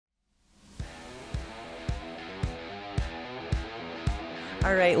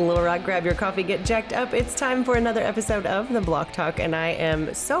All right, Little Rock, grab your coffee, get jacked up. It's time for another episode of The Block Talk, and I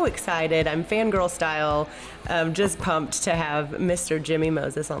am so excited. I'm fangirl style, just pumped to have Mr. Jimmy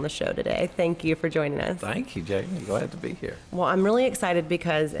Moses on the show today. Thank you for joining us. Thank you, Jamie. Glad to be here. Well, I'm really excited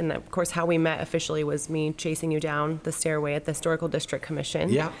because, and of course, how we met officially was me chasing you down the stairway at the Historical District Commission.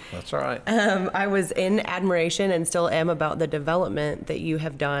 Yeah, that's right. I was in admiration and still am about the development that you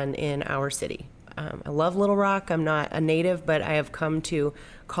have done in our city. I love Little Rock. I'm not a native, but I have come to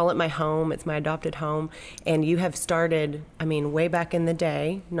call it my home. It's my adopted home. And you have started, I mean, way back in the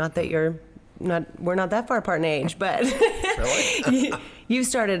day, not that we're not that far apart in age, but you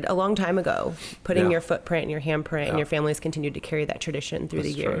started a long time ago putting your footprint and your handprint, and your family's continued to carry that tradition through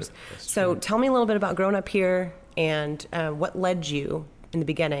the years. So tell me a little bit about growing up here and what led you in the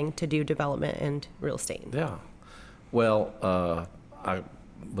beginning to do development and real estate. Yeah. Well, I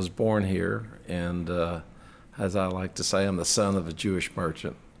was born here, and as I like to say, I'm the son of a Jewish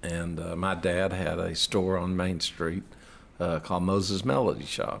merchant, and my dad had a store on Main Street called Moses Melody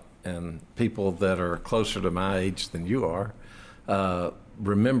Shop, and people that are closer to my age than you are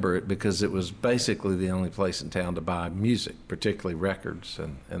remember it because it was basically the only place in town to buy music, particularly records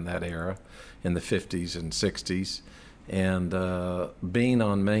in that era, in the 50s and 60s. And being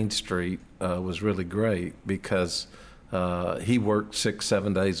on Main Street was really great because he worked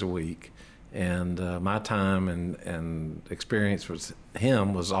 6-7 days a week, and my time and experience with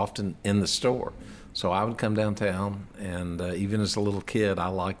him was often in the store. So I would come downtown, and even as a little kid, I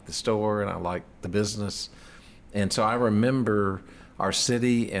liked the store and I liked the business. And so I remember our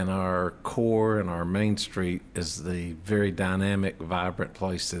city and our core and our Main Street as the very dynamic, vibrant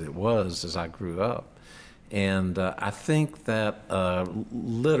place that it was as I grew up. And I think that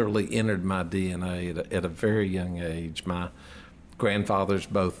literally entered my DNA at a very young age. My grandfathers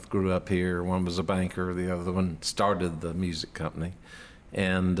both grew up here. One was a banker, the other one started the music company.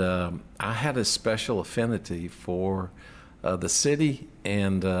 And I had a special affinity for the city,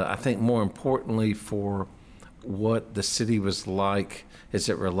 and I think more importantly for what the city was like as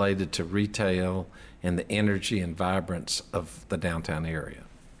it related to retail and the energy and vibrance of the downtown area.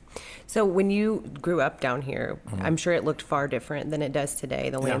 So when you grew up down here, I'm sure it looked far different than it does today.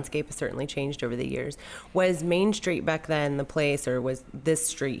 The landscape has certainly changed over the years. Was Main Street back then the place, or was this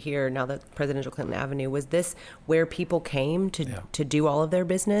street here, now that Presidential Clinton Avenue, was this where people came to do all of their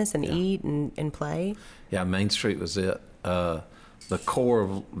business and eat and play? Yeah, Main Street was it. The core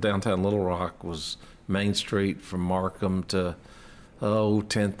of downtown Little Rock was Main Street from Markham to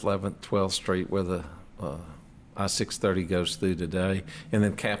 10th, 11th, 12th Street, where the I-630 goes through today. And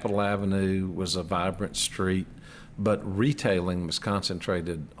then Capitol Avenue was a vibrant street, but retailing was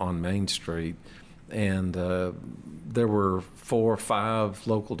concentrated on Main Street. And there were 4 or 5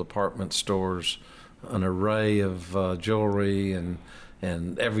 local department stores, an array of jewelry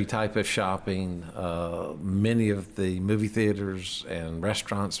and every type of shopping. Many of the movie theaters and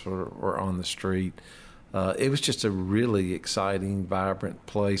restaurants were on the street. It was just a really exciting, vibrant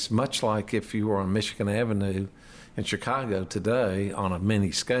place, much like if you were on Michigan Avenue in Chicago today on a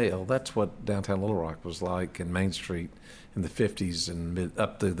mini scale. That's what downtown Little Rock was like, and Main Street in the 50s and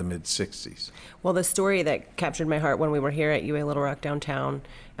up through the mid-60s. Well, the story that captured my heart when we were here at UA Little Rock downtown,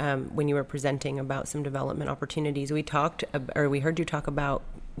 when you were presenting about some development opportunities, we heard you talk about,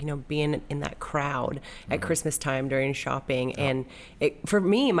 being in that crowd at Christmas time during shopping. And for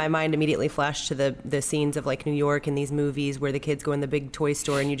me, my mind immediately flashed to the scenes of like New York and these movies where the kids go in the big toy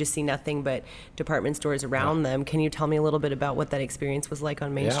store and you just see nothing but department stores around them. Can you tell me a little bit about what that experience was like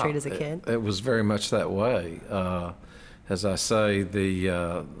on Main Street as a kid? It was very much that way. As I say,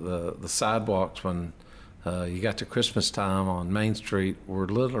 the sidewalks when you got to Christmas time on Main Street were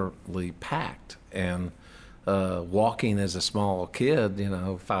literally packed. And walking as a small kid,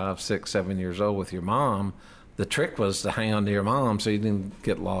 5, 6, 7 years old with your mom, the trick was to hang on to your mom so you didn't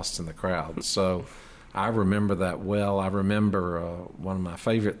get lost in the crowd. So I remember that well. I remember one of my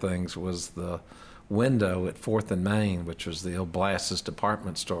favorite things was the window at 4th and Main, which was the old Blasses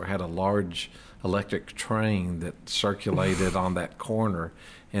department store, had a large electric train that circulated on that corner.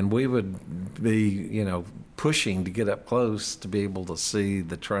 And we would be, pushing to get up close to be able to see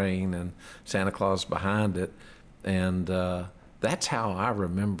the train and Santa Claus behind it. And that's how I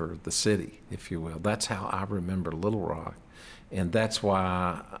remember the city, if you will. That's how I remember Little Rock. And that's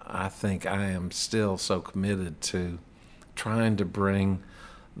why I think I am still so committed to trying to bring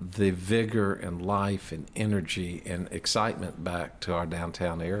the vigor and life and energy and excitement back to our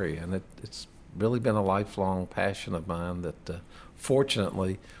downtown area. And it's really been a lifelong passion of mine that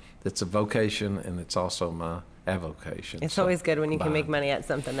fortunately it's a vocation and it's also my avocation. It's So, always good when you can bye. make money at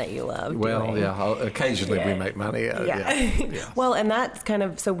something that you love Well, doing. yeah, occasionally we make money at it. Yeah. Yeah. Well, and that's kind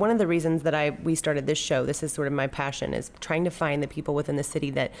of, so one of the reasons that we started this show, this is sort of my passion, is trying to find the people within the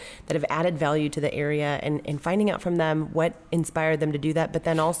city that have added value to the area, and finding out from them what inspired them to do that. But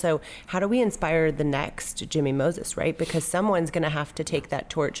then also, how do we inspire the next Jimmy Moses, right? Because someone's going to have to take that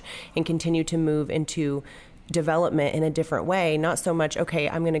torch and continue to move into development in a different way. Not so much, okay,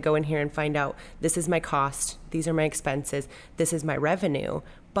 I'm going to go in here and find out this is my cost, these are my expenses, this is my revenue,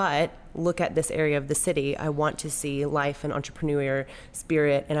 but look at this area of the city. I want to see life and entrepreneur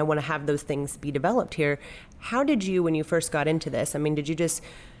spirit, and I want to have those things be developed here. How did you, when you first got into this, I mean, did you just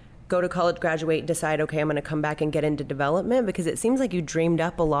go to college, graduate, decide, okay, I'm going to come back and get into development? Because it seems like you dreamed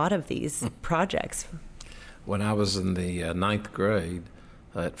up a lot of these projects. When I was in the ninth grade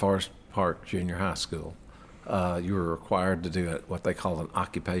at Forest Park Junior High School, you were required to do what they call an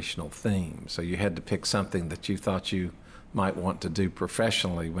occupational theme. So you had to pick something that you thought you might want to do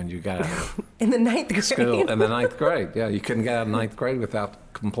professionally when you got out of In the ninth grade? school. In the ninth grade, yeah. You couldn't get out of ninth grade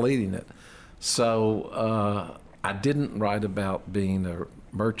without completing it. So I didn't write about being a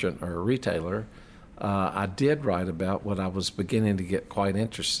merchant or a retailer. I did write about what I was beginning to get quite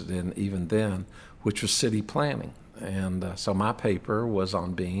interested in even then, which was city planning. And so my paper was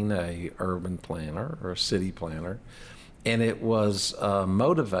on being a urban planner or a city planner, and it was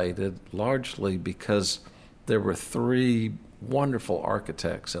motivated largely because there were three wonderful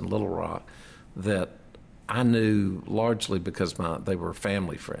architects in Little Rock that I knew largely because they were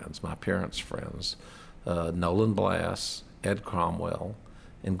family friends, my parents' friends, Nolan Blass, Ed Cromwell,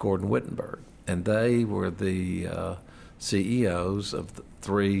 and Gordon Wittenberg. And they were the CEOs of the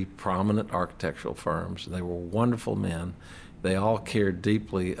three prominent architectural firms. They were wonderful men. They all cared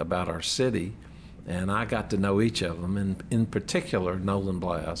deeply about our city, and I got to know each of them. And in particular, Nolan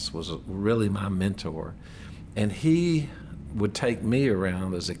Blass was really my mentor. And he would take me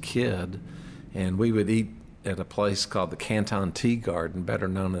around as a kid, and we would eat at a place called the Canton Tea Garden, better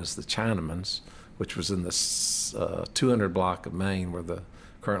known as the Chinaman's, which was in the 200 block of Main where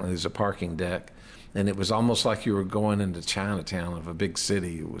currently there's a parking deck. And it was almost like you were going into Chinatown of a big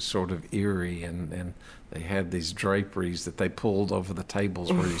city. It was sort of eerie, and they had these draperies that they pulled over the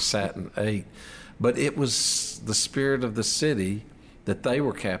tables where you sat and ate. But it was the spirit of the city that they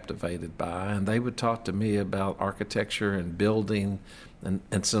were captivated by, and they would talk to me about architecture and building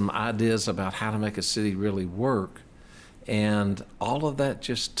and some ideas about how to make a city really work. And all of that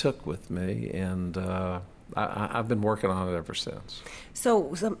just took with me, and I've been working on it ever since.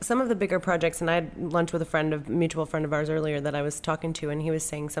 So some of the bigger projects, and I had lunch with a mutual friend of ours earlier that I was talking to, and he was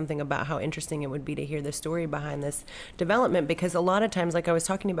saying something about how interesting it would be to hear the story behind this development, because a lot of times, like I was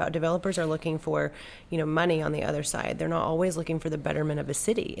talking about, developers are looking for, money on the other side. They're not always looking for the betterment of a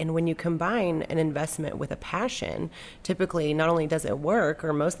city. And when you combine an investment with a passion, typically not only does it work,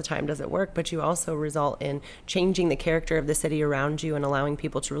 or most of the time does it work, but you also result in changing the character of the city around you and allowing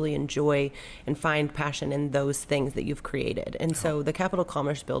people to really enjoy and find passion in those things that you've created. And so the Capitol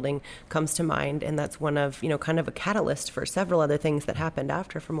Commerce Building comes to mind, and that's one of, kind of a catalyst for several other things that happened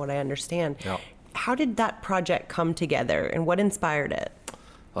after, from what I understand. Yep. How did that project come together, and what inspired it?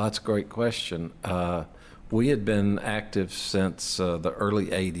 Well, that's a great question. We had been active since the early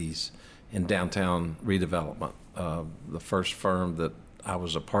 80s in downtown redevelopment. The first firm that I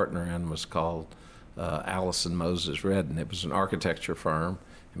was a partner in was called Allison Moses Redden. It was an architecture firm,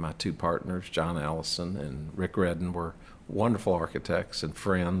 and my two partners, John Allison and Rick Redden, were wonderful architects and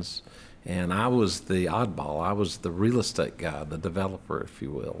friends. And I was the oddball. I was the real estate guy, the developer, if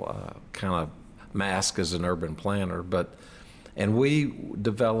you will, kind of masked as an urban planner. And we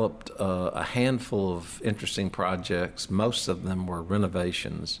developed a handful of interesting projects. Most of them were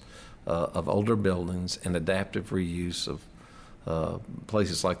renovations of older buildings and adaptive reuse of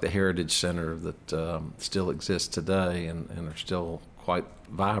places like the Heritage Center that still exists today and are still quite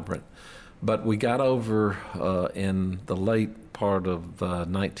vibrant. But we got over in the late part of the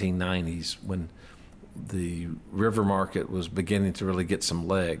 1990s when the river market was beginning to really get some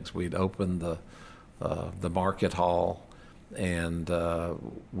legs. We'd opened the market hall, and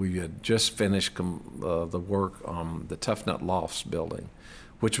we had just finished the work on the Tough Nut Lofts building,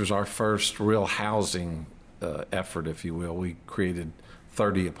 which was our first real housing effort, if you will. We created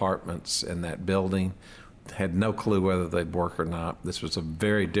 30 apartments in that building. Had no clue whether they'd work or not. This was a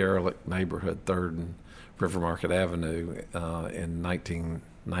very derelict neighborhood, 3rd and River Market Avenue, in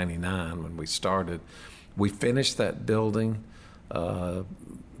 1999 when we started. We finished that building,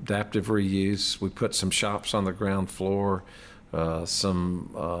 adaptive reuse. We put some shops on the ground floor.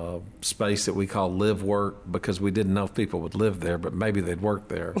 some space that we call live work, because we didn't know if people would live there, but maybe they'd work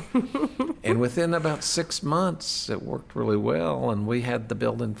there. And within about 6 months, it worked really well, and we had the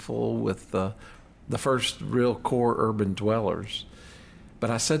building full with the first real core urban dwellers. But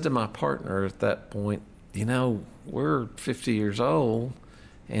I said to my partner at that point, we're 50 years old,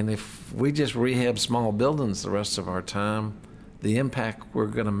 and if we just rehab small buildings the rest of our time, the impact we're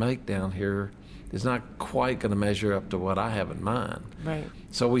going to make down here is not quite going to measure up to what I have in mind. Right.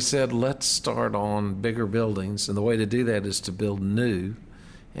 So we said, let's start on bigger buildings, and the way to do that is to build new.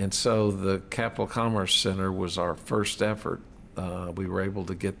 And so the Capital Commerce Center was our first effort. We were able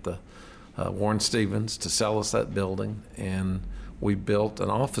to get the Warren Stevens to sell us that building, and we built an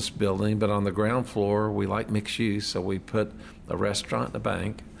office building, but on the ground floor, we like mixed use, so we put a restaurant and a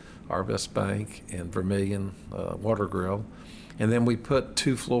bank, Arvest Bank and Vermilion Water Grill. And then we put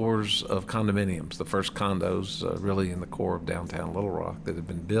 2 floors of condominiums, the first condos really in the core of downtown Little Rock that had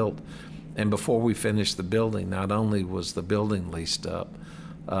been built. And before we finished the building, not only was the building leased up,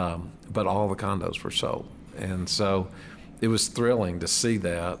 but all the condos were sold. And so it was thrilling to see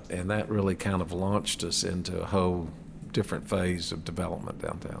that, and that really kind of launched us into a whole different phase of development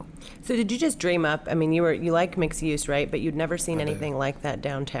downtown. So did you just dream up? I mean, you like mixed use, right? But you'd never seen anything like that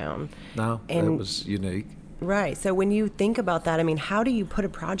downtown. No, it was unique. Right. So when you think about that, I mean, how do you put a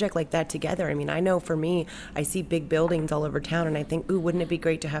project like that together? I mean, I know for me, I see big buildings all over town, and I think, ooh, wouldn't it be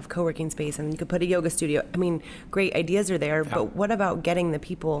great to have co-working space, and you could put a yoga studio. I mean, great ideas are there, but what about getting the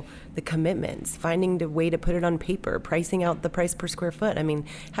people the commitments, finding the way to put it on paper, pricing out the price per square foot? I mean,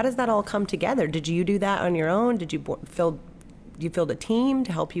 how does that all come together? Did you do that on your own? Did you build a team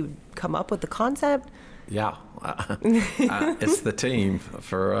to help you come up with the concept? Yeah, it's the team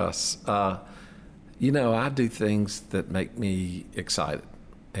for us. I do things that make me excited.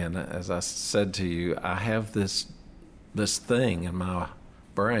 And as I said to you, I have this thing in my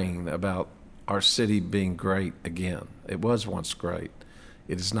brain about our city being great again. It was once great.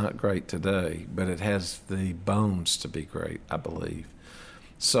 It is not great today, but it has the bones to be great, I believe.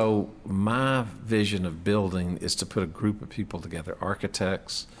 So my vision of building is to put a group of people together,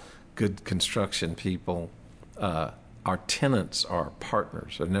 architects, good construction people. Our tenants are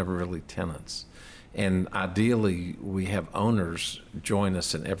partners. They're never really tenants. And ideally, we have owners join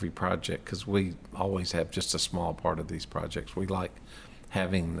us in every project, because we always have just a small part of these projects. We like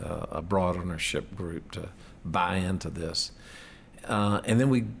having a broad ownership group to buy into this. And then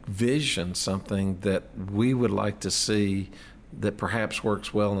we vision something that we would like to see that perhaps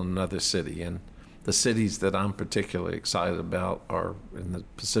works well in another city. And the cities that I'm particularly excited about are in the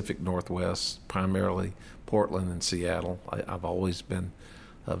Pacific Northwest, primarily Portland and Seattle. I've always been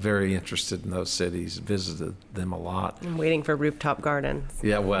very interested in those cities, visited them a lot. I'm waiting for rooftop gardens.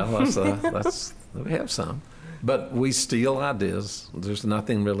 Yeah, well, that's we have some. But we steal ideas. There's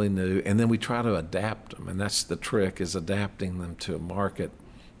nothing really new. And then we try to adapt them. And that's the trick, is adapting them to a market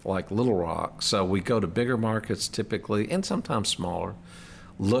like Little Rock. So we go to bigger markets typically, and sometimes smaller,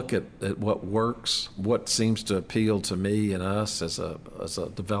 look at what works, what seems to appeal to me and us as a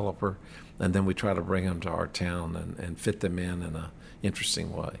developer, and then we try to bring them to our town and fit them in a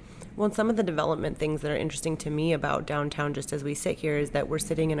interesting way. Well, and some of the development things that are interesting to me about downtown, just as we sit here, is that we're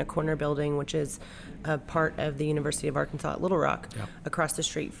sitting in a corner building, which is a part of the University of Arkansas at Little Rock, across the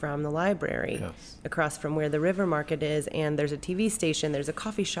street from the library, across from where the River Market is, and there's a TV station, there's a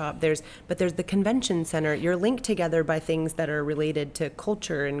coffee shop, there's the convention center. You're linked together by things that are related to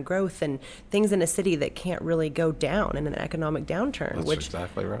culture and growth and things in a city that can't really go down in an economic downturn. That's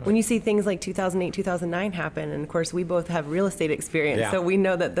exactly right. When you see things like 2008, 2009 happen, and of course we both have real estate experience, so we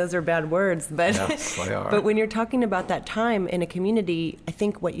know that those are bad words, but yes, they are. But when you're talking about that time in a community, I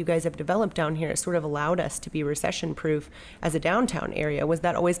think what you guys have developed down here has sort of allowed us to be recession proof as a downtown area. Was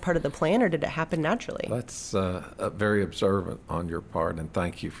that always part of the plan, or did it happen naturally? That's very observant on your part, and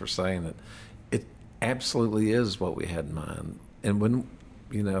thank you for saying it. It absolutely is what we had in mind. And when,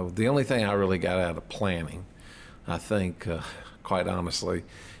 the only thing I really got out of planning, I think, quite honestly,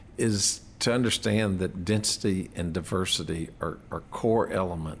 is to understand that density and diversity are core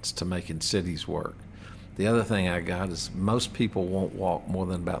elements to making cities work. The other thing I got is most people won't walk more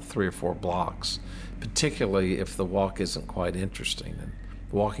than about 3 or 4 blocks, particularly if the walk isn't quite interesting. And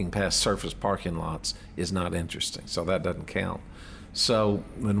walking past surface parking lots is not interesting, so that doesn't count. So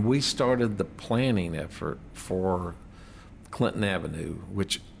when we started the planning effort for Clinton Avenue,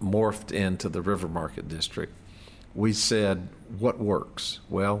 which morphed into the River Market District, we said, what works?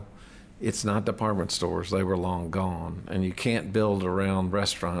 Well, it's not department stores. They were long gone. And you can't build around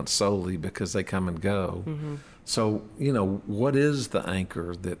restaurants solely because they come and go. Mm-hmm. So, what is the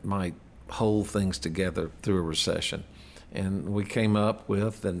anchor that might hold things together through a recession? And we came up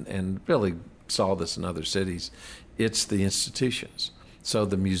with, and really saw this in other cities, it's the institutions. So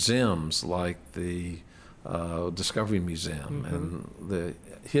the museums like the Discovery Museum and the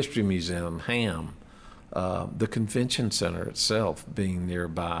History Museum, Ham, the convention center itself being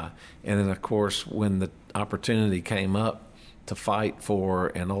nearby. And then, of course, when the opportunity came up to fight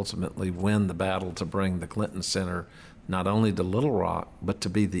for and ultimately win the battle to bring the Clinton Center not only to Little Rock, but to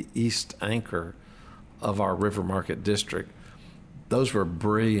be the east anchor of our River Market district, those were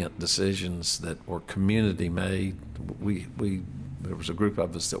brilliant decisions that were community made. There was a group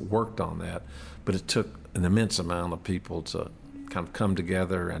of us that worked on that, but it took an immense amount of people to kind of come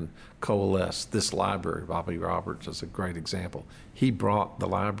together and coalesce. This library, Bobby Roberts is a great example. He brought the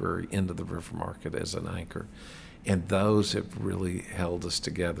library into the River Market as an anchor, and those have really held us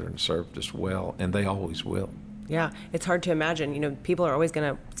together and served us well, and they always will. Yeah, it's hard to imagine. People are always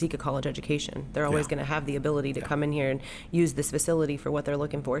going to seek a college education. They're always going to have the ability to come in here and use this facility for what they're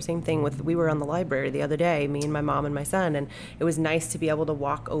looking for. Same thing we were on the library the other day, me and my mom and my son, and it was nice to be able to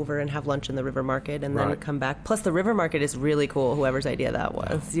walk over and have lunch in the River Market and then come back. Plus, the River Market is really cool, whoever's idea that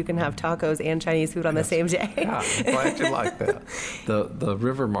was. You can have tacos and Chinese food on the same day. Yeah, I'm glad you like that. The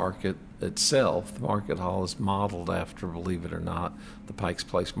River Market itself, the market hall, is modeled after, believe it or not, the Pike's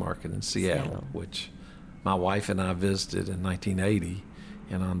Place Market in Seattle, which my wife and I visited in 1980,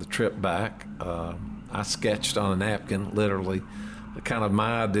 and on the trip back, I sketched on a napkin, literally, kind of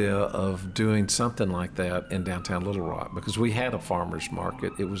my idea of doing something like that in downtown Little Rock, because we had a farmer's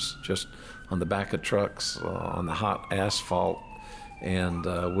market. It was just on the back of trucks, on the hot asphalt,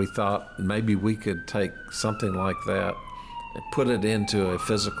 and we thought maybe we could take something like that and put it into a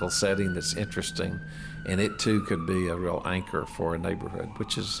physical setting that's interesting, and it too could be a real anchor for a neighborhood,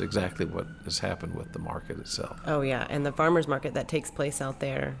 which is exactly what has happened with the market itself. Oh yeah, and the farmers market that takes place out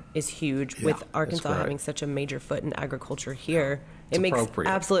there is huge. With Arkansas having such a major foot in agriculture here, it makes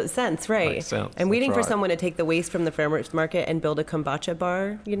absolute sense, right? Makes sense. I'm waiting That's for someone to take the waste from the farmers market and build a kombucha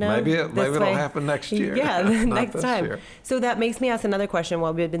bar, Maybe it'll happen next year. Yeah, next time. Year. So that makes me ask another question.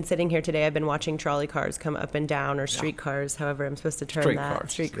 While we've been sitting here today, I've been watching trolley cars come up and down, or street cars, however I'm supposed to term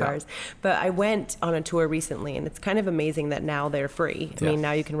that. Street cars. But I went on a tour recently, and it's kind of amazing that now they're free. I mean,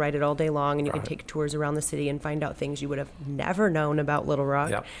 now you can ride it all day long, and you can take tours around the city and find out things you would have never known about Little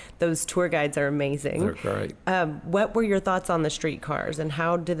Rock. Those tour guides are amazing. They're great. What were your thoughts on the street cars, and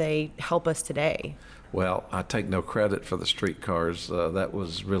how do they help us today? Well, I take no credit for the streetcars. That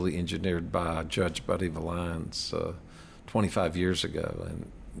was really engineered by Judge Buddy Valines 25 years ago,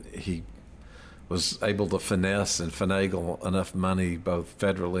 and he was able to finesse and finagle enough money, both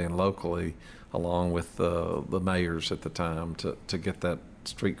federally and locally, along with the mayors at the time, to get that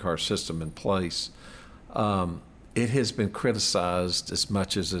streetcar system in place. It has been criticized as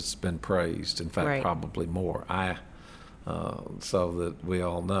much as it's been praised. In fact, probably more. So that we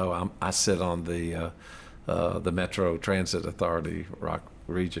all know, I sit on the Metro Transit Authority, Rock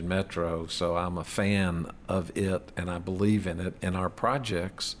Region Metro, so I'm a fan of it, and I believe in it, and our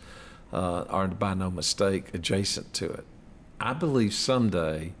projects are by no mistake adjacent to it. I believe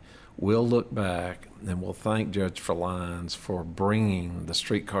someday we'll look back and we'll thank Judge Valines for bringing the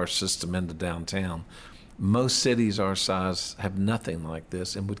streetcar system into downtown. Most cities our size have nothing like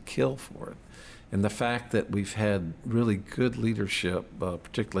this and would kill for it. And the fact that we've had really good leadership,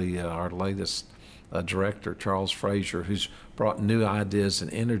 particularly our latest director, Charles Frazier, who's brought new ideas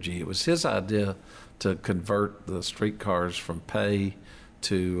and energy. It was his idea to convert the streetcars from pay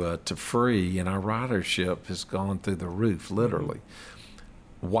to free, and our ridership has gone through the roof, literally.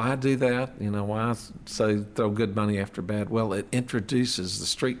 Why do that? Why say throw good money after bad? Well, it introduces the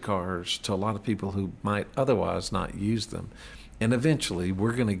streetcars to a lot of people who might otherwise not use them. And eventually,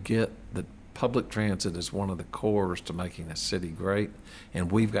 we're going to get the public transit is one of the cores to making a city great,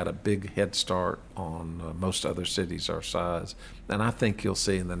 and we've got a big head start on most other cities our size. And I think you'll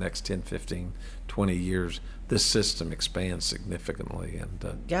see in the next 10, 15, 20 years, this system expands significantly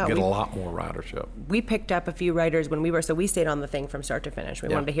and get a lot more ridership. We picked up a few riders when we stayed on the thing from start to finish. We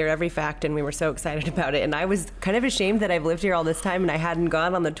wanted to hear every fact, and we were so excited about it. And I was kind of ashamed that I've lived here all this time and I hadn't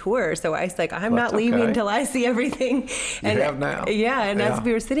gone on the tour. So I was like, I'm not leaving until I see everything. And you have now. Yeah, and as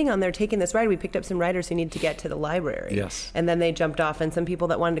we were sitting on there taking this ride, we picked up some riders who needed to get to the library. Yes. And then they jumped off, and some people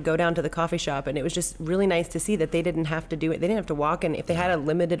that wanted to go down to the coffee shop. And it was just really nice to see that they didn't have to do it. They didn't have to walk. And if they had a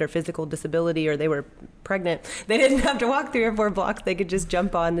limited or physical disability, or they were pregnant, they didn't have to walk 3 or 4 blocks. They could just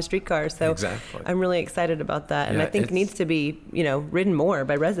jump on the streetcar. So I'm really excited about that. And I think it needs to be, ridden more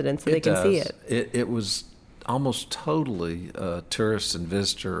by residents so they can see it. It was almost totally a tourist and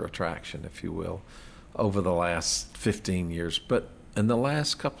visitor attraction, if you will, over the last 15 years. But in the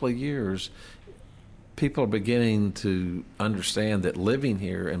last couple of years, people are beginning to understand that living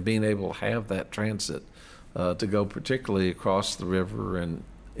here and being able to have that transit to go particularly across the river and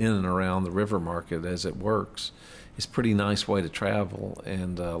in and around the river market as it works is a pretty nice way to travel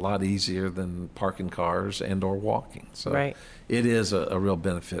and a lot easier than parking cars and or walking. So Right. it is a real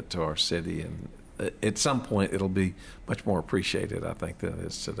benefit to our city, and at some point it'll be much more appreciated, I think, than it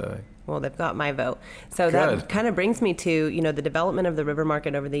is today. Well, they've got my vote. So Good. that kind of brings me to, the development of the river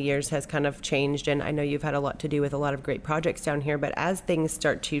market over the years has kind of changed. And I know you've had a lot to do with a lot of great projects down here. But as things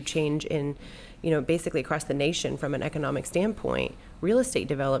start to change in, basically across the nation from an economic standpoint, real estate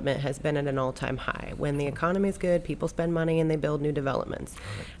development has been at an all-time high. When the economy is good, people spend money and they build new developments.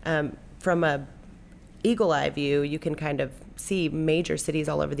 From a eagle eye view, you can kind of see major cities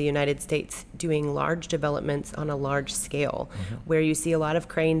all over the United States doing large developments on a large scale, where you see a lot of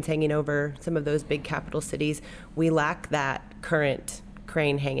cranes hanging over some of those big capital cities. We lack that current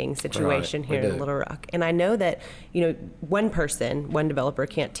crane hanging situation Right, we here in do. Little Rock. And I know that, one developer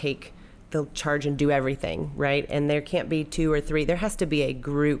can't take the charge and do everything, right? And there can't be two or three. There has to be a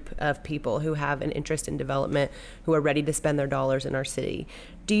group of people who have an interest in development, who are ready to spend their dollars in our city.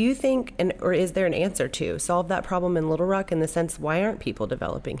 Do you think, or is there an answer to solve that problem in Little Rock, in the sense, why aren't people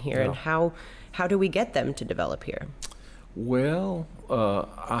developing here, and how do we get them to develop here? Well,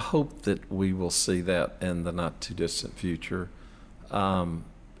 I hope that we will see that in the not too distant future.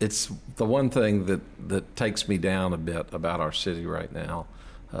 It's the one thing that takes me down a bit about our city right now.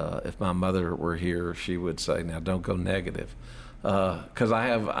 If my mother were here, she would say, "Now don't go negative," because I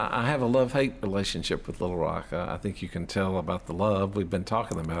have a love-hate relationship with Little Rock. I think you can tell about the love. We've been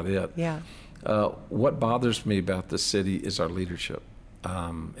talking about it. Yeah. What bothers me about this city is our leadership,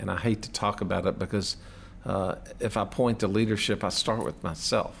 and I hate to talk about it because if I point to leadership, I start with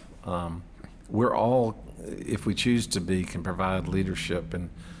myself. We're all, if we choose to be, can provide leadership in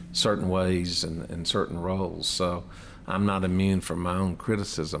certain ways and in certain roles. So I'm not immune from my own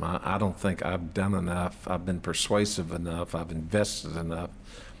criticism. I don't think I've done enough. I've been persuasive enough. I've invested enough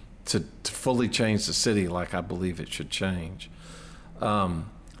to fully change the city like I believe it should change.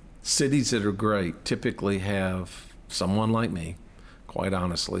 Cities that are great typically have someone like me, quite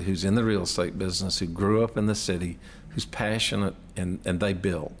honestly, who's in the real estate business, who grew up in the city, who's passionate, and they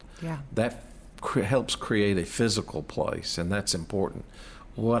build. Yeah. That helps create a physical place, and that's important.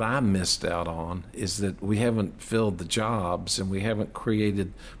 What I missed out on is that we haven't filled the jobs and we haven't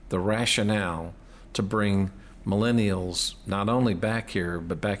created the rationale to bring millennials not only back here,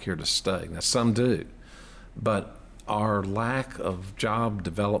 but back here to stay. Now, some do, but our lack of job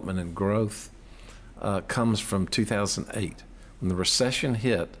development and growth comes from 2008. When the recession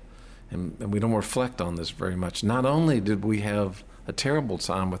hit, and we don't reflect on this very much, not only did we have a terrible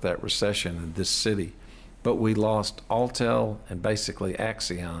time with that recession in this city, but we lost Altel and basically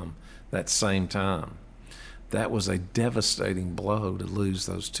Axiom that same time. That was a devastating blow to lose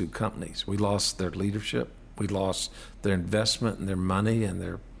those two companies. We lost their leadership, we lost their investment and their money and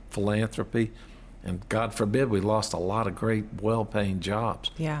their philanthropy, and God forbid we lost a lot of great, well-paying jobs.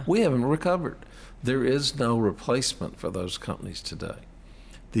 Yeah. We haven't recovered. There is no replacement for those companies today.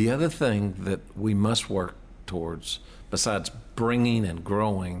 The other thing that we must work towards, besides bringing and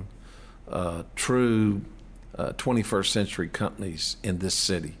growing true 21st century companies in this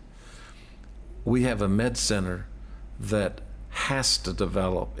city, we have a med center that has to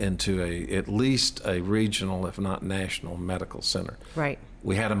develop into at least a regional, if not national, medical center. Right.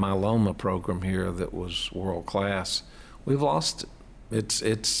 We had a myeloma program here that was world class. We've lost it.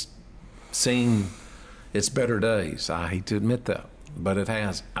 It's seen its better days. I hate to admit that, but it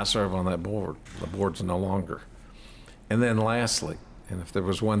has. I serve on that board. The board's no longer. And then lastly, and if there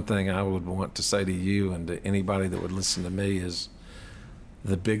was one thing I would want to say to you and to anybody that would listen to me, is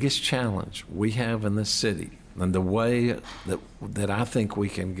the biggest challenge we have in this city, and the way that I think we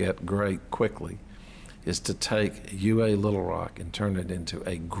can get great quickly, is to take UA Little Rock and turn it into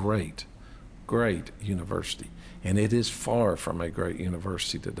a great, great university. And it is far from a great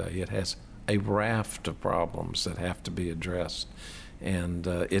university today. It has a raft of problems that have to be addressed. And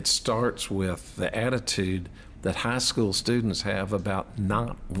it starts with the attitude that high school students have about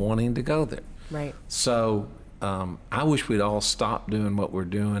not wanting to go there. Right. So I wish we'd all stop doing what we're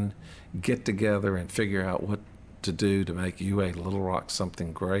doing, get together and figure out what to do to make UA Little Rock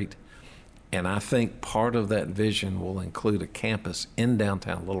something great. And I think part of that vision will include a campus in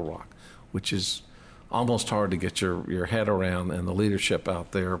downtown Little Rock, which is almost hard to get your head around, and the leadership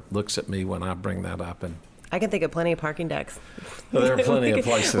out there looks at me when I bring that up. And I can think of plenty of parking decks. well, there are plenty of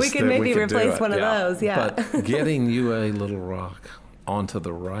places we could that maybe we could replace do it. one of those, yeah. But getting UA Little Rock onto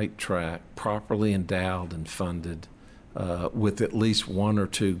the right track, properly endowed and funded, with at least one or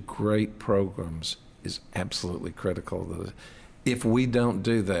two great programs is absolutely critical. If we don't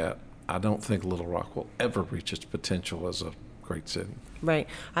do that, I don't think Little Rock will ever reach its potential as a great city. Right.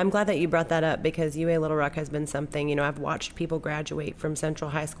 I'm glad that you brought that up because UA Little Rock has been something, I've watched people graduate from Central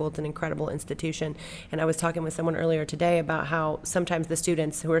High School. It's an incredible institution. And I was talking with someone earlier today about how sometimes the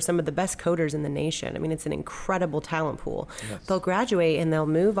students who are some of the best coders in the nation, it's an incredible talent pool. Yes. They'll graduate and they'll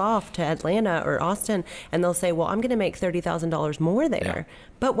move off to Atlanta or Austin and they'll say, well, I'm going to make $30,000 more there. Yeah.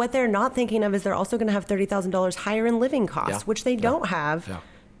 But what they're not thinking of is they're also going to have $30,000 higher in living costs, which they don't have. Yeah.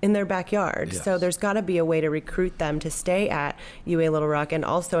 In their backyard. Yes. So there's got to be a way to recruit them to stay at UA Little Rock. And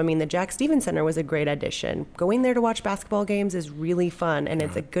also, the Jack Stevens Center was a great addition. Going there to watch basketball games is really fun, and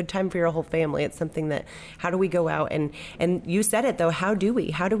it's a good time for your whole family. It's something that, how do we go out? And you said it, though, how do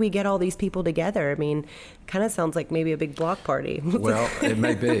we get all these people together? Kind of sounds like maybe a big block party. Well, it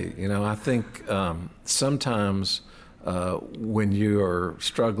may be. I think sometimes when you are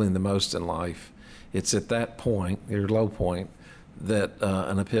struggling the most in life, it's at that point, your low point, that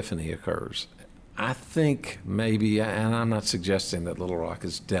an epiphany occurs. I think maybe, and I'm not suggesting that Little Rock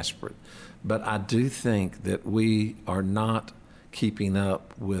is desperate, but I do think that we are not keeping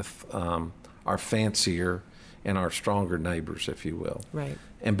up with our fancier and our stronger neighbors, if you will. Right.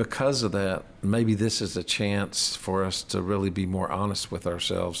 And because of that, maybe this is a chance for us to really be more honest with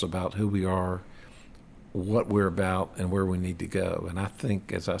ourselves about who we are, what we're about, and where we need to go. And I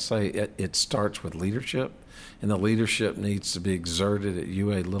think, as I say, it starts with leadership. And the leadership needs to be exerted at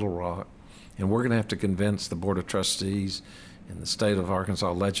UA Little Rock. And we're going to have to convince the Board of Trustees and the state of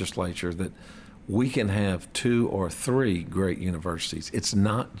Arkansas legislature that we can have 2 or 3 great universities. It's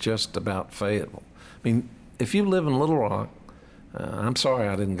not just about Fayetteville. If you live in Little Rock, I'm sorry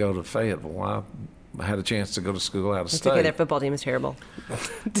I didn't go to Fayetteville. I had a chance to go to school out of state. Okay, their football team is terrible.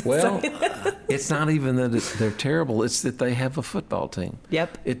 Well, it's not even that they're terrible. It's that they have a football team.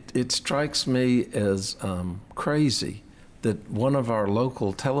 Yep. It strikes me as crazy that one of our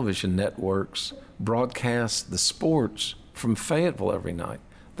local television networks broadcasts the sports from Fayetteville every night.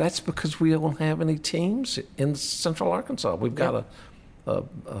 That's because we don't have any teams in Central Arkansas. We've got a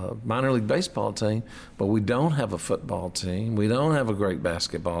minor league baseball team, but we don't have a football team. We don't have a great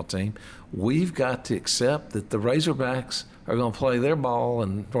basketball team. We've got to accept that the Razorbacks are going to play their ball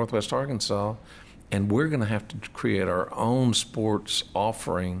in Northwest Arkansas, and we're going to have to create our own sports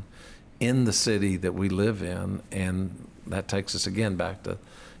offering in the city that we live in, and that takes us again back to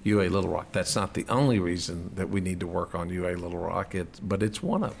UA Little Rock. That's not the only reason that we need to work on UA Little Rock, but it's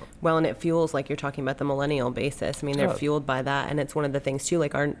one of them. Well, and it fuels, like you're talking about, the millennial basis. They're fueled by that, and it's one of the things, too,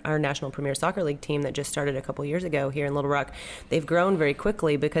 like our National Premier Soccer League team that just started a couple years ago here in Little Rock. They've grown very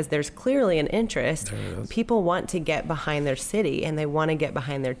quickly because there's clearly an interest. People want to get behind their city, and they want to get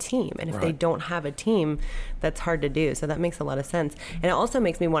behind their team. And if they don't have a team, that's hard to do. So that makes a lot of sense. And it also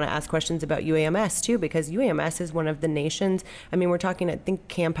makes me want to ask questions about UAMS, too, because UAMS is one of the nation's, we're talking, I think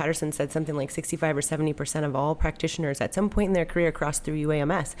Cam Patterson said something like 65 or 70% of all practitioners at some point in their career cross through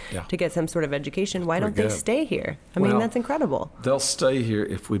UAMS to get some sort of education. Why don't they stay here? That's incredible. They'll stay here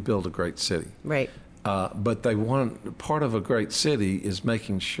if we build a great city. Right. But part of a great city is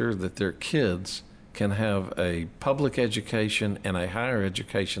making sure that their kids can have a public education and a higher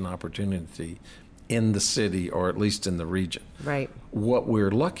education opportunity in the city, or at least in the region. Right. What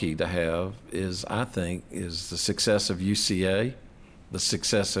we're lucky to have is the success of UCA, the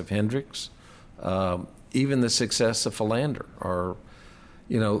success of Hendrix, even the success of Philander.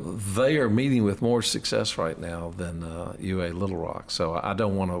 They are meeting with more success right now than UA Little Rock. So I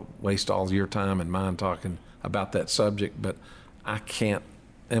don't want to waste all your time and mine talking about that subject, but I can't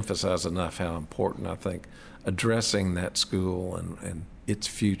emphasize enough how important I think addressing that school and its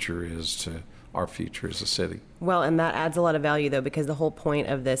future is to our future as a city. Well, and that adds a lot of value, though, because the whole point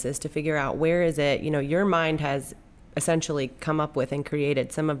of this is to figure out where is it, your mind has essentially come up with and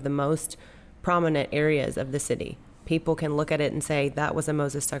created some of the most prominent areas of the city. People can look at it and say, that was a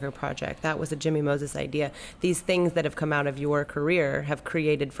Moses Tucker project. That was a Jimmy Moses idea. These things that have come out of your career have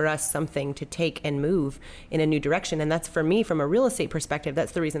created for us something to take and move in a new direction. And that's, for me, from a real estate perspective,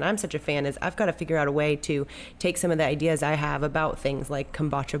 that's the reason I'm such a fan, is I've got to figure out a way to take some of the ideas I have about things like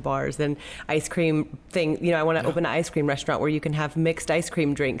kombucha bars and ice cream thing. I want to open an ice cream restaurant where you can have mixed ice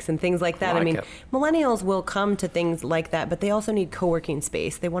cream drinks and things like that. Millennials will come to things like that, but they also need co-working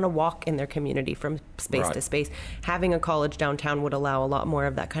space. They want to walk in their community from space to space. Having a college downtown would allow a lot more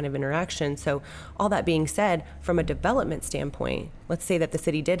of that kind of interaction. So all that being said, from a development standpoint, let's say that the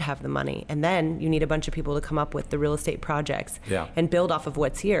city did have the money, and then you need a bunch of people to come up with the real estate projects and build off of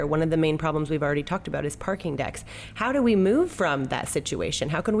what's here. One of the main problems we've already talked about is parking decks. How do we move from that situation?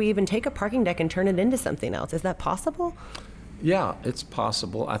 How can we even take a parking deck and turn it into something else? Is that possible? Yeah, it's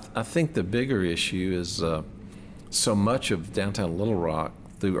possible. I think the bigger issue is so much of downtown Little Rock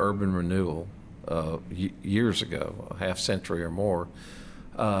through urban renewal years ago, a half century or more,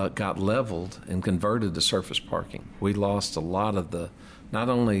 got leveled and converted to surface parking. We lost a lot of the not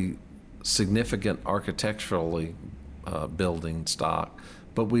only significant architecturally building stock,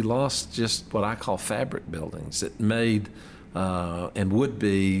 but we lost just what I call fabric buildings that made and would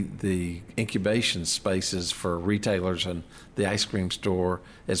be the incubation spaces for retailers and the ice cream store,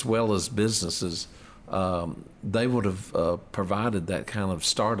 as well as businesses. They would have provided that kind of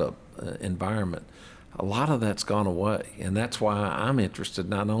startup environment. A lot of that's gone away, and that's why I'm interested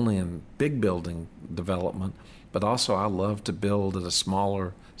not only in big building development, but also I love to build at a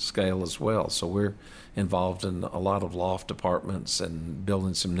smaller scale as well. So we're involved in a lot of loft apartments and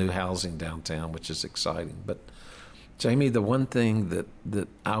building some new housing downtown, which is exciting. But Jamie, the one thing that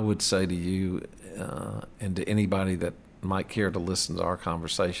I would say to you and to anybody that might care to listen to our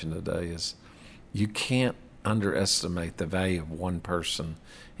conversation today is you can't underestimate the value of one person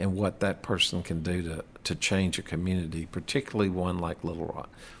and what that person can do to change a community, particularly one like Little Rock.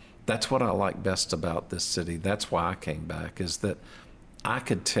 That's what I like best about this city. That's why I came back, is that I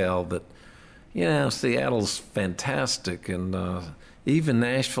could tell that, Seattle's fantastic, and even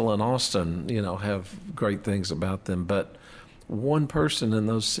Nashville and Austin, have great things about them. But one person in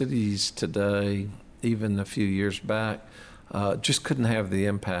those cities today, even a few years back, just couldn't have the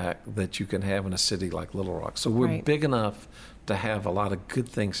impact that you can have in a city like Little Rock. So we're Right. big enough to have a lot of good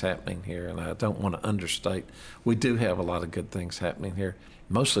things happening here, and I don't want to understate. We do have a lot of good things happening here.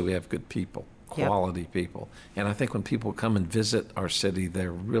 Mostly we have good people, Yep. quality people. And I think when people come and visit our city,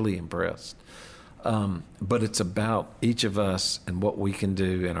 they're really impressed. But it's about each of us and what we can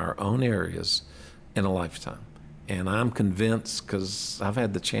do in our own areas in a lifetime. And I'm convinced, because I've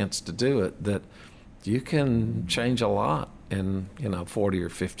had the chance to do it, that you can change a lot in 40 or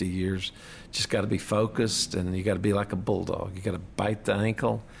 50 years. Just got to be focused, and you got to be like a bulldog. You got to bite the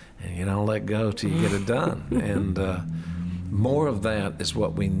ankle, and you don't let go till you get it done. And more of that is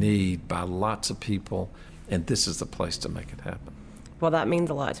what we need by lots of people, and this is the place to make it happen. Well, that means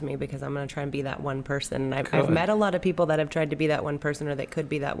a lot to me because I'm going to try and be that one person. And I've Good. met a lot of people that have tried to be that one person or that could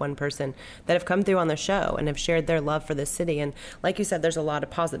be that one person that have come through on the show and have shared their love for this city. And like you said, there's a lot of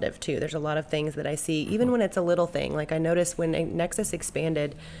positive too. There's a lot of things that I see, even when it's a little thing. Like I noticed when Nexus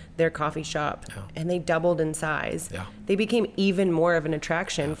expanded their coffee shop and they doubled in size, they became even more of an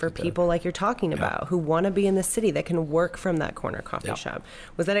attraction for people like you're talking about who want to be in the city that can work from that corner coffee shop.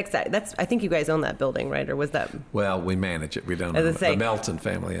 Was that exciting? I think you guys own that building, right? Or was that? Well, we manage it. We don't As I own it. say, The Melton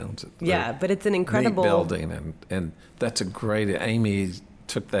family owns it. Yeah, but it's an incredible neat building, and that's a great. Amy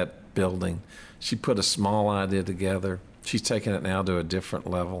took that building. She put a small idea together. She's taken it now to a different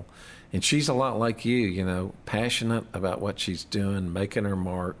level, and she's a lot like you. Passionate about what she's doing, making her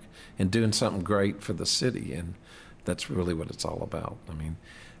mark, and doing something great for the city. And that's really what it's all about. I mean,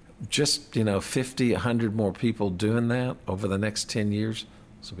 just 50, 100 more people doing that over the next 10 years.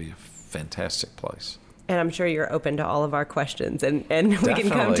 This will be a fantastic place. And I'm sure you're open to all of our questions, and we can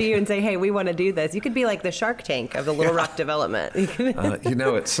come to you and say, hey, we want to do this. You could be like the Shark Tank of the Little Rock development.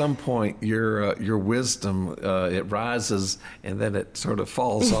 At some point, your wisdom, it rises and then it sort of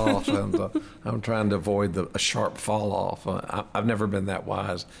falls off. And I'm trying to avoid a sharp fall off. I've never been that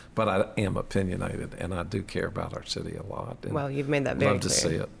wise, but I am opinionated, and I do care about our city a lot. And well, you've made that very love clear. to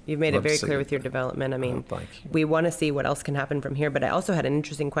see it. You've made Love it to very see clear it. with your development. I mean, thank you. we want to see what else can happen from here. But I also had an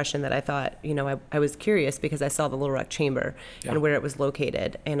interesting question that I thought, I was curious because I saw the Little Rock Chamber and where it was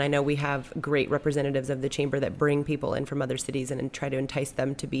located. And I know we have great representatives of the Chamber that bring people in from other cities and try to entice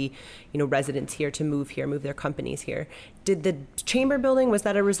them to be, residents here, to move here, move their companies here. Did the Chamber building, was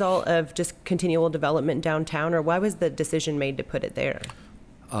that a result of just continual development downtown, or why was the decision made to put it there?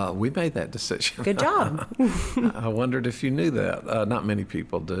 We made that decision. Good job. I wondered if you knew that. Not many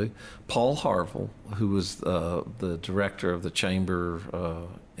people do. Paul Harville, who was the director of the Chamber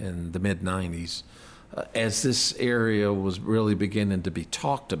in the mid-'90s, as this area was really beginning to be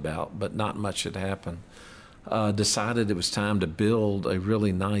talked about, but not much had happened, decided it was time to build a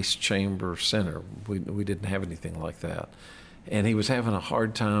really nice chamber center. We didn't have anything like that. And he was having a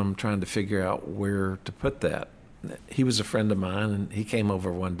hard time trying to figure out where to put that. He was a friend of mine, and he came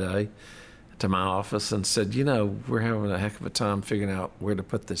over one day to my office and said, we're having a heck of a time figuring out where to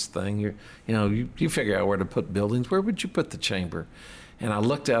put this thing. You figure out where to put buildings. Where would you put the chamber? And I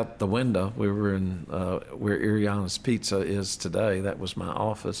looked out the window. We were in where Iriana's Pizza is today. That was my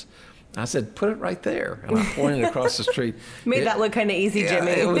office. I said, put it right there. And I pointed across the street. Made that look kind of easy,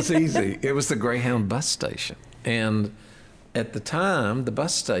 Jimmy. It was easy. It was the Greyhound bus station. And at the time, the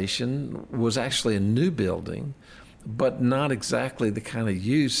bus station was actually a new building but not exactly the kind of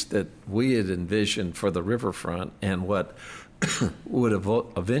use that we had envisioned for the riverfront and what would have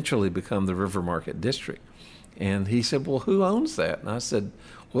eventually become the River Market District. And he said, well, who owns that? And I said,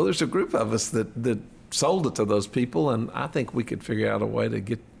 well, there's a group of us that sold it to those people, and I think we could figure out a way to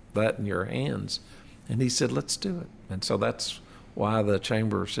get that in your hands. And he said, let's do it. And so that's why the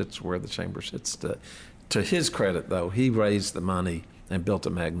chamber sits where the chamber sits. To his credit, though, he raised the money and built a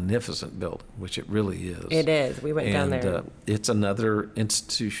magnificent building, which it really is. It is. We went down there. It's another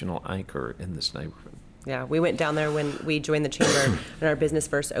institutional anchor in this neighborhood. Yeah, we went down there when we joined the chamber and our business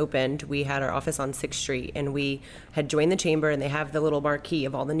first opened. We had our office on 6th Street, and we had joined the chamber, and they have the little marquee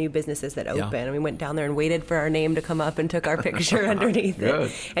of all the new businesses that open. And we went down there and waited for our name to come up and took our picture underneath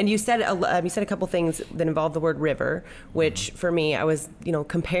it. And you said a couple things that involved the word river, which for me, I was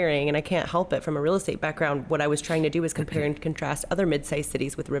comparing, and I can't help it from a real estate background. What I was trying to do was compare and contrast other mid-sized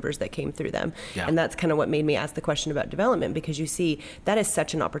cities with rivers that came through them. Yeah. And that's kind of what made me ask the question about development, because you see that is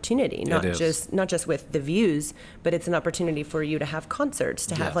such an opportunity, not just with the views, but it's an opportunity for you to have concerts,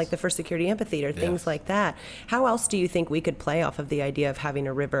 to have like the First Security Amphitheater, things like that. How else do you think we could play off of the idea of having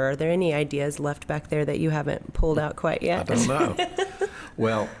a river? Are there any ideas left back there that you haven't pulled out quite yet? I don't know.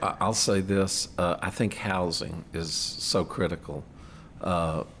 Well, I'll say this. I think housing is so critical.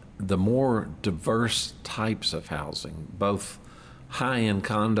 The more diverse types of housing, both high-end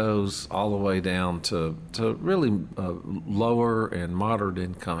condos all the way down to really lower and moderate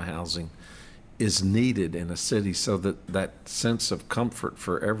income housing, is needed in a city so that sense of comfort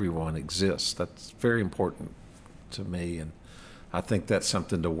for everyone exists. That's very important to me, and I think that's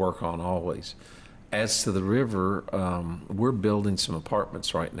something to work on always. As to the river, we're building some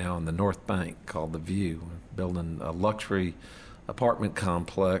apartments right now in the North Bank called The View. We're building a luxury apartment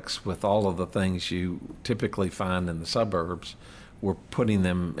complex with all of the things you typically find in the suburbs. We're putting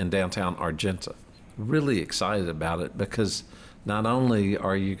them in downtown Argenta. Really excited about it because not only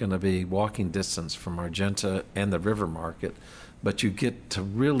are you going to be walking distance from Argenta and the River Market, but you get to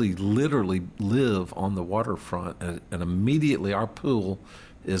really literally live on the waterfront, and immediately our pool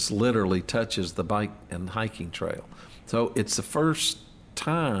literally touches the bike and hiking trail. So it's the first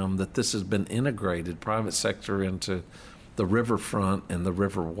time that this has been integrated, private sector, into the riverfront and the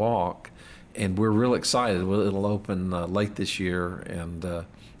river walk, and we're real excited. Well, it'll open late this year, and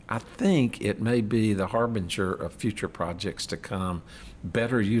I think it may be the harbinger of future projects to come,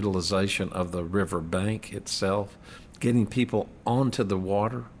 better utilization of the river bank itself, getting people onto the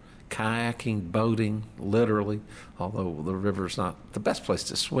water, kayaking, boating, literally, although the river's not the best place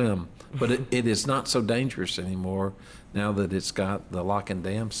to swim, but it is not so dangerous anymore now that it's got the lock and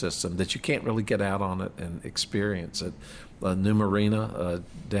dam system that you can't really get out on it and experience it. A new marina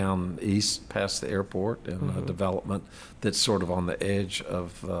down east past the airport, and a development that's sort of on the edge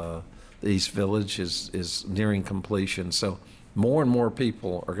of the East Village is nearing completion. So more and more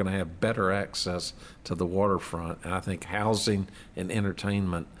people are going to have better access to the waterfront. And I think housing and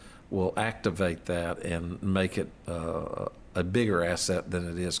entertainment will activate that and make it a bigger asset than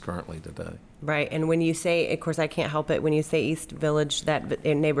it is currently today. Right. And when you say, of course, I can't help it, when you say East Village, that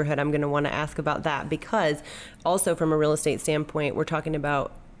neighborhood, I'm going to want to ask about that, because also from a real estate standpoint, we're talking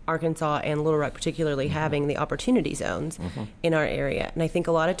about Arkansas and Little Rock particularly having the opportunity zones in our area. And I think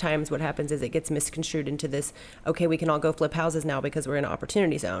a lot of times what happens is it gets misconstrued into this, okay, we can all go flip houses now because we're in an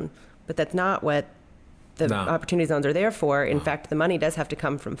opportunity zone. But that's not what the opportunity zones are there for. In fact, the money does have to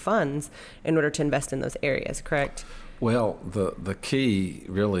come from funds in order to invest in those areas, correct? Well, the key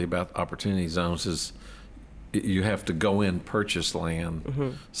really about opportunity zones is you have to go in, purchase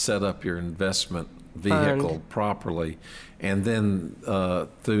land, set up your investment vehicle properly, and then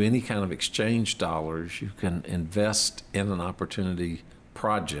through any kind of exchange dollars, you can invest in an opportunity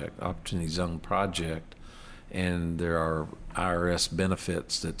zone project, and there are IRS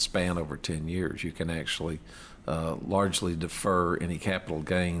benefits that span over 10 years. You can actually largely defer any capital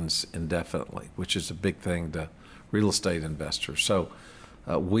gains indefinitely, which is a big thing to real estate investors. So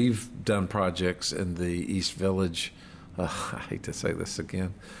we've done projects in the East Village. I hate to say this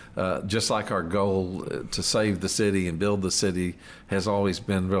again. Just like our goal to save the city and build the city has always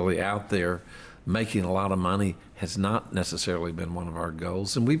been really out there, making a lot of money has not necessarily been one of our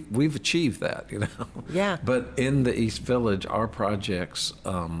goals, and we've achieved that, Yeah. But in the East Village, our projects,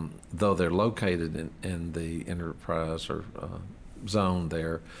 though they're located in the enterprise or zone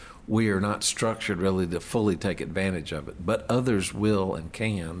there, we are not structured really to fully take advantage of it, but others will and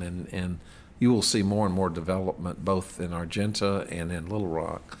can, and you will see more and more development both in Argenta and in Little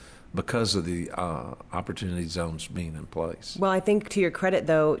Rock because of the opportunity zones being in place. Well, I think to your credit,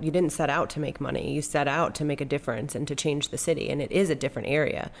 though, you didn't set out to make money. You set out to make a difference and to change the city. And it is a different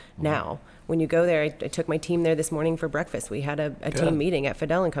area now. When you go there, I took my team there this morning for breakfast. We had a team meeting at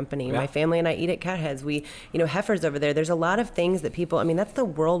Fidel and Company. Yeah. My family and I eat at Catheads. We, Heifer's over there. There's a lot of things that people, that's the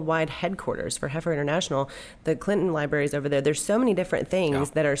worldwide headquarters for Heifer International. The Clinton Library's over there. There's so many different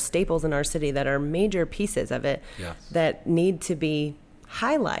things that are staples in our city that are major pieces of it that need to be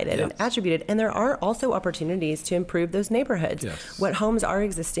highlighted and attributed. And there are also opportunities to improve those neighborhoods. What homes are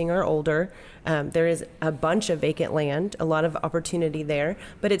existing are older. There is a bunch of vacant land, a lot of opportunity there,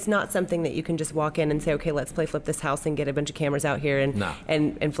 but it's not something that you can just walk in and say, okay, let's flip this house and get a bunch of cameras out here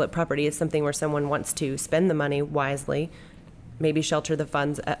and flip property. It's something where someone wants to spend the money wisely, maybe shelter the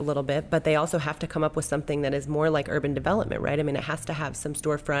funds a little bit, but they also have to come up with something that is more like urban development, right? It has to have some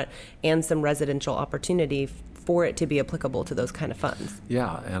storefront and some residential opportunity for it to be applicable to those kind of funds.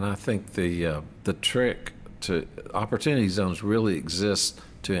 Yeah, and I think the trick to opportunity zones really exist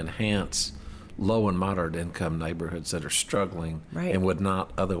to enhance low and moderate income neighborhoods that are struggling and would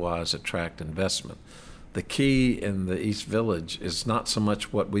not otherwise attract investment. The key in the East Village is not so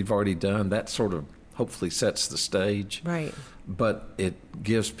much what we've already done. That sort of hopefully sets the stage. Right. But it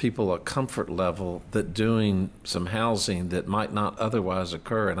gives people a comfort level that doing some housing that might not otherwise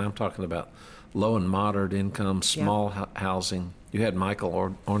occur, and I'm talking about low and moderate income, small housing. You had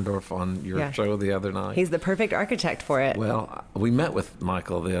Michael Orndorff on your show the other night. He's the perfect architect for it. Well, we met with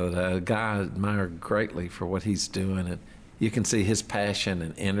Michael the other day, a guy I admire greatly for what he's doing, and you can see his passion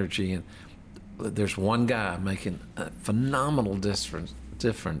and energy. And there's one guy making a phenomenal difference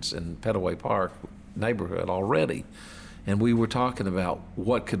in Petaway Park neighborhood already. And we were talking about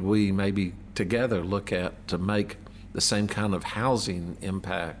what could we maybe together look at to make the same kind of housing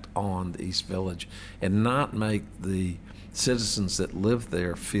impact on the East Village and not make the citizens that live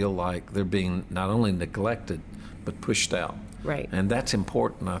there feel like they're being not only neglected but pushed out. Right. And that's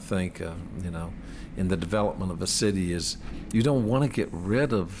important, I think, in the development of a city is you don't want to get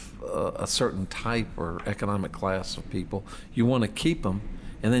rid of a certain type or economic class of people. You want to keep them,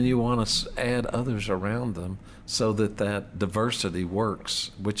 and then you want to add others around them so that diversity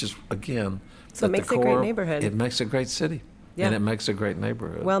works, which is, again, so it makes a great neighborhood. It makes a great city, and it makes a great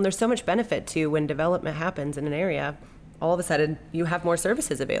neighborhood. Well, and there's so much benefit to when development happens in an area. All of a sudden, you have more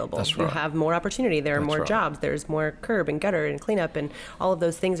services available. That's right. You have more opportunity. There are more jobs. There's more curb and gutter and cleanup, and all of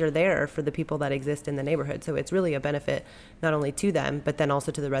those things are there for the people that exist in the neighborhood. So it's really a benefit not only to them, but then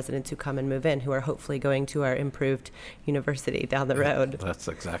also to the residents who come and move in, who are hopefully going to our improved university down the road. That's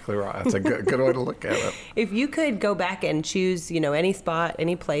exactly right. That's a good way to look at it. If you could go back and choose, any spot,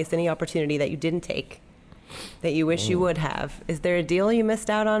 any place, any opportunity that you didn't take, that you wish you would have, is there a deal you missed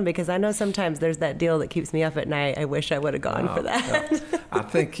out on? Because I know sometimes there's that deal that keeps me up at night. I wish I would have gone for that. I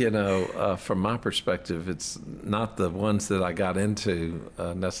think, from my perspective, it's not the ones that I got into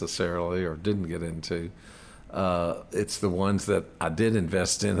necessarily or didn't get into. It's the ones that I did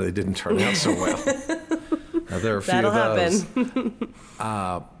invest in. They didn't turn out so well. There are a few That'll of those.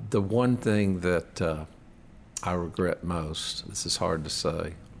 Happen. The one thing that I regret most, this is hard to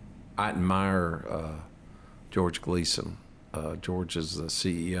say, I admire George Gleason. George is the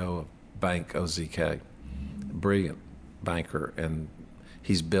CEO of Bank OZK, brilliant banker, and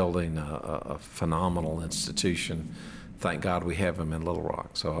he's building a phenomenal institution. Thank God we have him in Little Rock.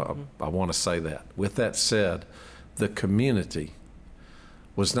 So I want to say that. With that said, the community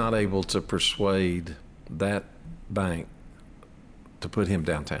was not able to persuade that bank to put him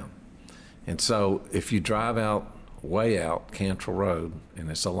downtown. And so if you drive way out Cantrell Road, and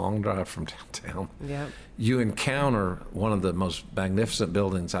it's a long drive from downtown, you encounter one of the most magnificent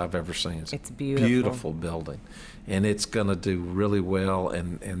buildings I've ever seen. It's beautiful. Beautiful building. And it's going to do really well,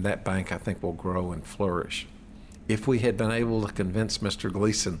 and that bank, I think, will grow and flourish. If we had been able to convince Mr.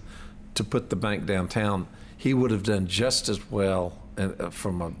 Gleason to put the bank downtown, he would have done just as well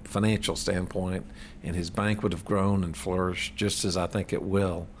from a financial standpoint, and his bank would have grown and flourished just as I think it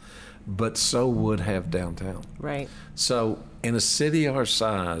will. But so would have downtown. Right. So in a city our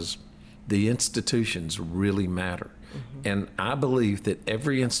size, the institutions really matter. Mm-hmm. And I believe that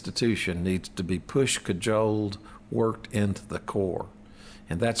every institution needs to be pushed, cajoled, worked into the core.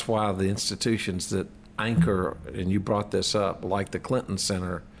 And that's why the institutions that anchor, and you brought this up, like the Clinton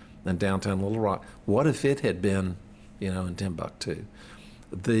Center in downtown Little Rock, what if it had been, in Timbuktu?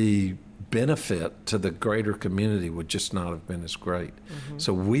 The benefit to the greater community would just not have been as great. Mm-hmm.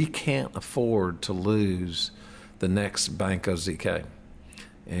 So we can't afford to lose the next Bank OZK.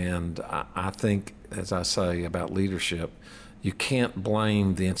 And I think, as I say about leadership, you can't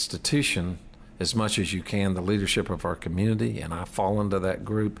blame the institution as much as you can the leadership of our community, and I fall into that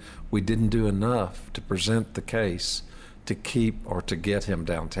group. We didn't do enough to present the case to keep or to get him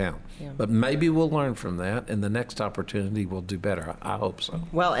downtown. Yeah. But maybe we'll learn from that, and the next opportunity we'll do better. I hope so.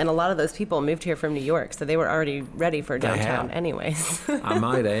 Well, and a lot of those people moved here from New York, so they were already ready for downtown anyways. I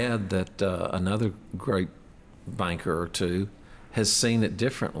might add that another great banker or two has seen it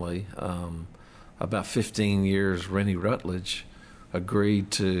differently. About 15 years, Rennie Rutledge agreed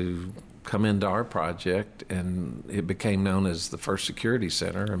to come into our project, and it became known as the First Security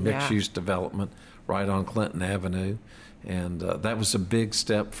Center, a mixed-use development right on Clinton Avenue. And that was a big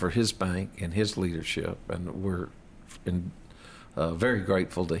step for his bank and his leadership, and we're very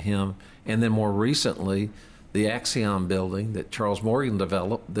grateful to him. And then more recently, the Axiom building that Charles Morgan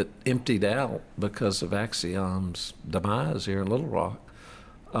developed that emptied out because of Axiom's demise here in Little Rock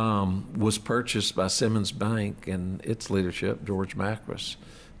was purchased by Simmons Bank and its leadership, George Macris.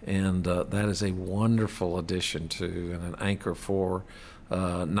 And that is a wonderful addition to and an anchor for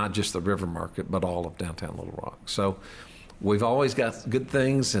not just the River Market, but all of downtown Little Rock. So we've always got good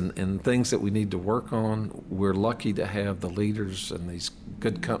things and things that we need to work on. We're lucky to have the leaders and these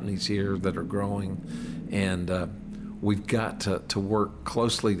good companies here that are growing. And we've got to work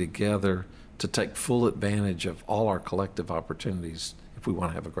closely together to take full advantage of all our collective opportunities if we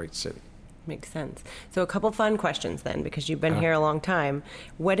want to have a great city. Makes sense. So a couple fun questions then, because you've been here a long time.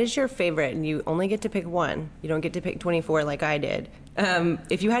 What is your favorite, and you only get to pick one, you don't get to pick 24 like I did.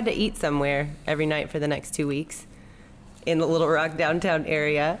 If you had to eat somewhere every night for the next 2 weeks in the Little Rock downtown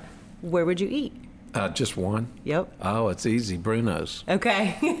area, where would you eat? Just one? Yep. Oh, it's easy. Bruno's.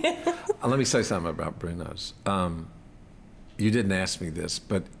 Okay. Let me say something about Bruno's. You didn't ask me this,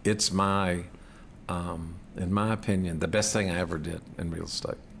 but it's in my opinion, the best thing I ever did in real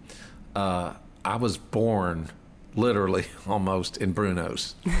estate. I was born literally almost in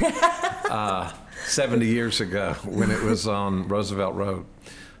Bruno's 70 years ago when it was on Roosevelt Road.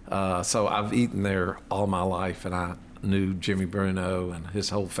 So I've eaten there all my life, and I knew Jimmy Bruno and his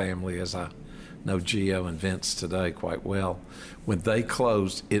whole family as I know Gio and Vince today quite well. When they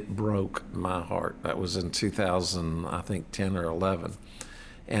closed, it broke my heart. That was in 2000, I think 10 or 11.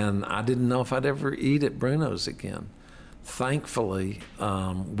 And I didn't know if I'd ever eat at Bruno's again. Thankfully,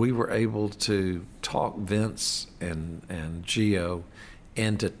 we were able to talk Vince and Gio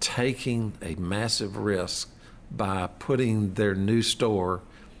into taking a massive risk by putting their new store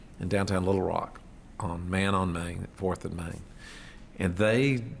in downtown Little Rock on Main, at 4th and Main. And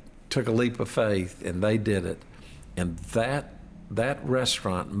they took a leap of faith, and they did it. And that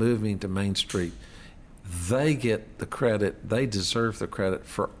restaurant moving to Main Street, they get the credit, they deserve the credit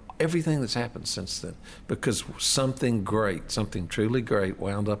for everything that's happened since then, because something great, something truly great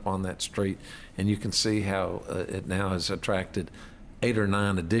wound up on that street, and you can see how it now has attracted 8 or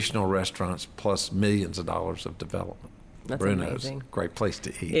 9 additional restaurants plus millions of dollars of development. That's Bruno's, amazing. Great place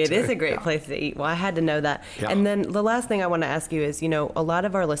to eat. It is a great place to eat. Well, I had to know that. Yeah. And then the last thing I want to ask you is, a lot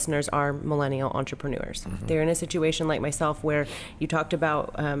of our listeners are millennial entrepreneurs. Mm-hmm. They're in a situation like myself where you talked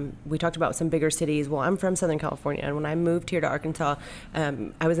about, we talked about some bigger cities. Well, I'm from Southern California, and when I moved here to Arkansas,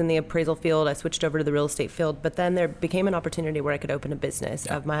 I was in the appraisal field. I switched over to the real estate field, but then there became an opportunity where I could open a business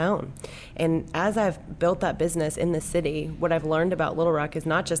of my own. And as I've built that business in the city, what I've learned about Little Rock is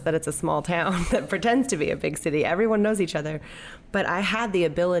not just that it's a small town that pretends to be a big city. Everyone knows each other. But I had the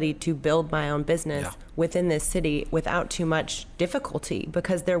ability to build my own business within this city without too much difficulty,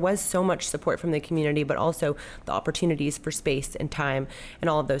 because there was so much support from the community, but also the opportunities for space and time and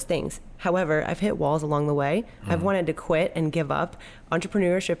all of those things. However, I've hit walls along the way. I've wanted to quit and give up.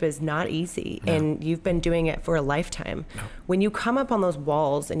 Entrepreneurship is not easy, and you've been doing it for a lifetime. When you come up on those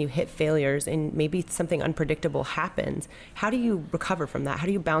walls and you hit failures and maybe something unpredictable happens, how do you recover from that? How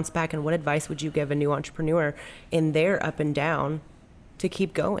do you bounce back, and what advice would you give a new entrepreneur in their up and down to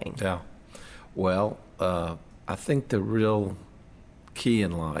keep going? Yeah. Well, I think the real key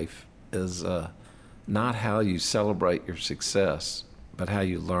in life is not how you celebrate your success, but how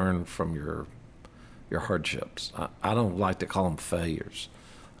you learn from your hardships. I don't like to call them failures.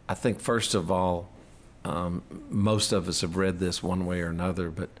 I think, first of all, most of us have read this one way or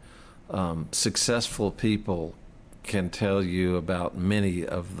another, but successful people can tell you about many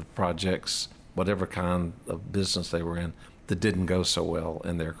of the projects, whatever kind of business they were in, that didn't go so well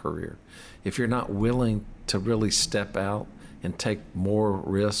in their career. If you're not willing to really step out and take more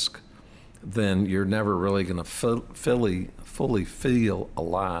risk, then you're never really going to fully feel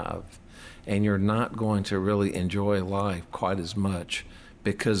alive, and you're not going to really enjoy life quite as much,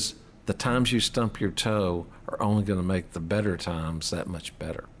 because the times you stump your toe are only going to make the better times that much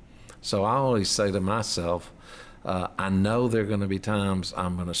better. So I always say to myself, I know there are going to be times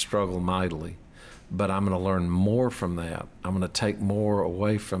I'm going to struggle mightily, but I'm going to learn more from that. I'm going to take more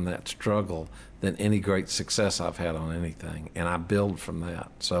away from that struggle than any great success I've had on anything, and I build from that.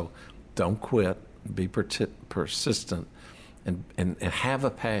 So don't quit, be persistent, and have a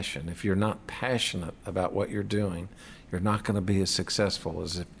passion. If you're not passionate about what you're doing, you're not going to be as successful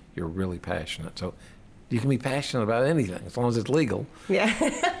as if you're really passionate. So you can be passionate about anything as long as it's legal. Yeah.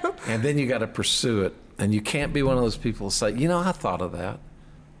 And then you got to pursue it. And you can't be one of those people who say, I thought of that,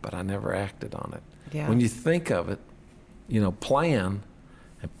 but I never acted on it. Yeah. When you think of it, plan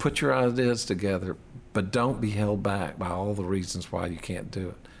and put your ideas together, but don't be held back by all the reasons why you can't do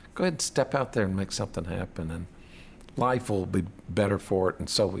it. Go ahead and step out there and make something happen, and life will be better for it, and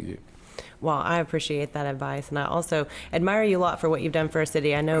so will you. Well, I appreciate that advice, and I also admire you a lot for what you've done for our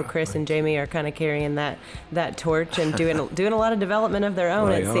city. I know Chris and Jamie are kind of carrying that torch and doing a lot of development of their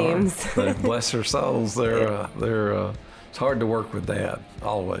own. It seems. Bless their souls. They're it's hard to work with Dad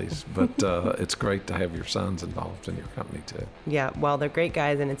always, but it's great to have your sons involved in your company too. Yeah, well, they're great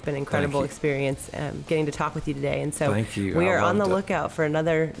guys, and it's been an incredible experience getting to talk with you today. And so Thank you. We are on the lookout for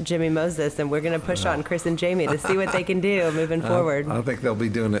another Jimmy Moses, and we're going to push on Chris and Jamie to see what they can do moving forward. I think they'll be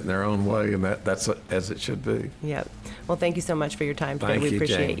doing it in their own way, and that's as it should be. Yep. Well, thank you so much for your time today. Thank we you,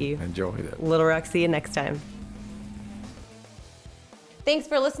 appreciate Jane. you. Enjoyed it. Little Rock, see you next time. Thanks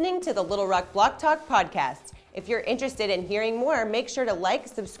for listening to the Little Rock Block Talk podcast. If you're interested in hearing more, make sure to like,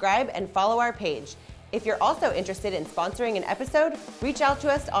 subscribe, and follow our page. If you're also interested in sponsoring an episode, reach out to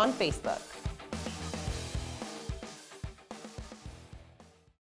us on Facebook.